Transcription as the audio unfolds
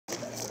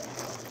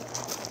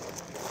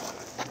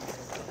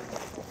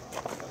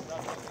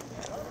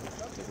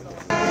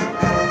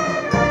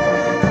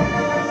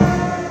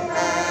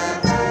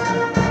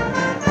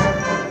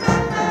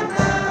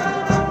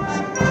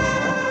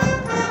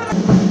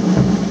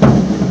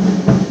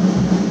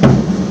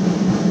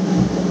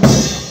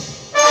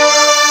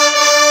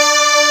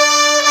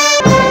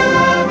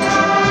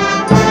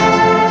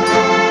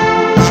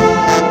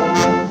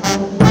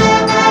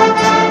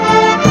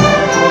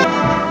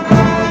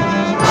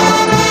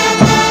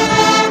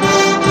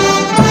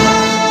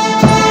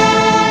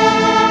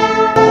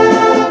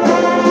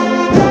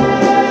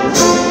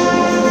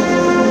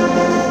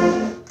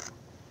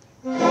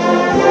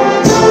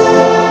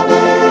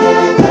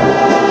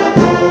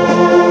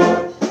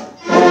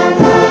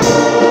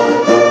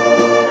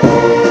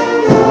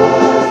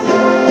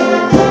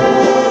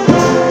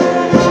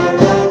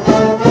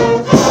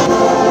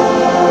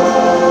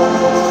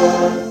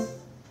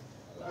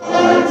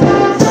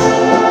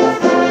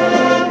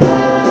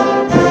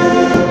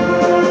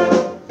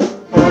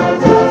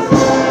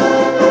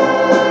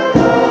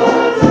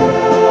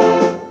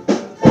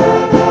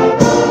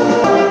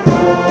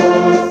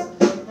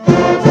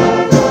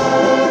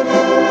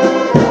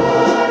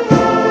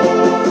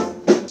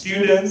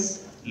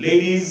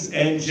Ladies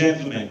and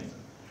gentlemen,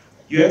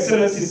 Your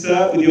Excellency,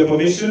 sir, with your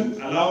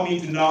permission, allow me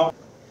to now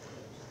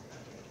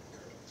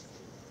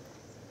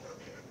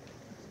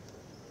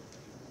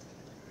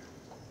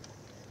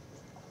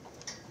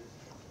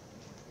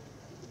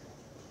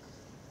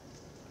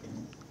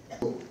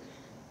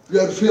We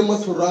are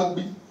famous for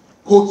rugby,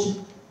 hockey,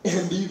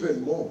 and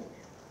even more.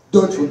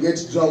 Don't forget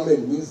drum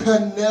and music.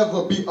 Can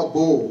never be a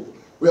ball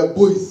where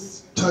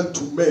boys turn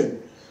to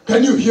men.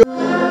 Can you hear?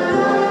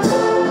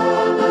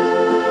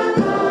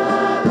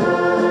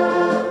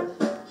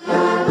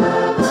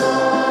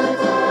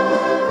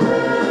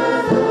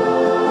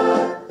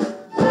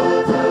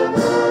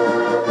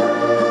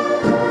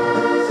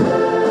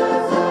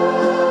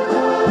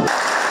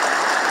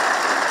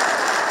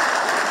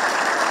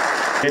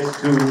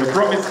 to the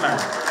promised land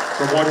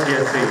from what he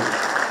has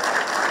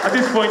said. At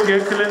this point, Your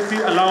Excellency,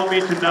 allow me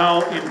to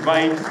now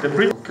invite the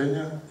Prince of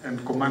Kenya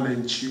and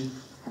Commander-in-Chief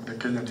of the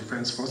Kenya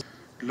Defence Force,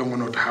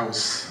 Longonot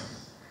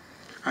House,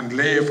 and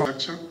lay a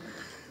structure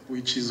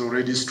which is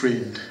already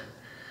strained,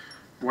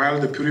 while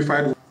the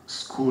purified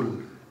school.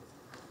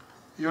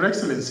 Your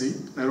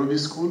Excellency, Nairobi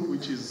School,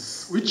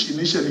 which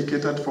initially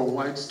catered for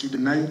white students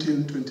in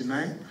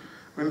 1929,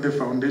 when the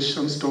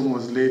foundation stone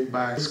was laid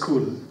by the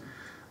school.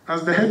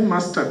 As the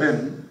headmaster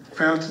then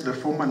felt the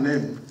former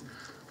name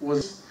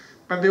was,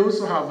 but they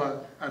also have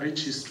a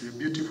rich history, a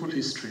beautiful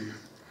history.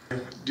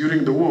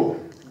 During the war,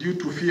 due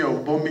to fear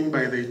of bombing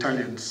by the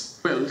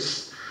Italians,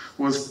 Welsh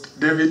was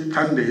David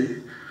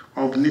Thande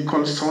of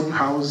Nicholson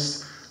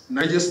House,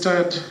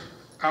 registered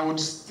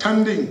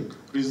outstanding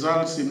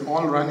results in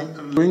all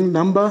running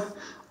number,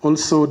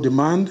 also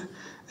demand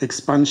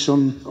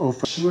expansion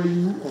of assure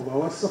you of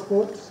our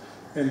support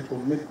and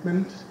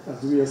commitment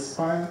as we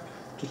aspire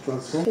to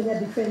transform Kenya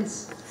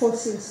Defence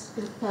Forces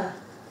prepare.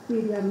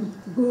 William,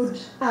 good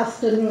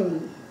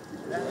afternoon.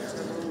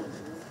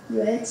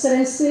 Your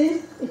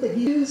Excellency, it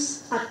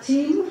gives a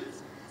team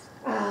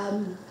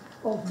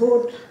of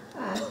both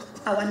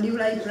our new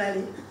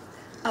library.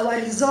 Our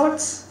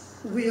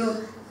results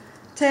will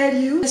tell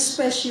you a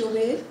special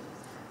way.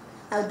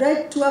 I'd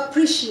like to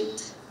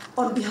appreciate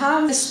on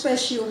behalf of a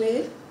special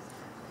way.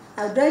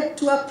 I'd like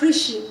to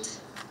appreciate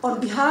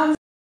on behalf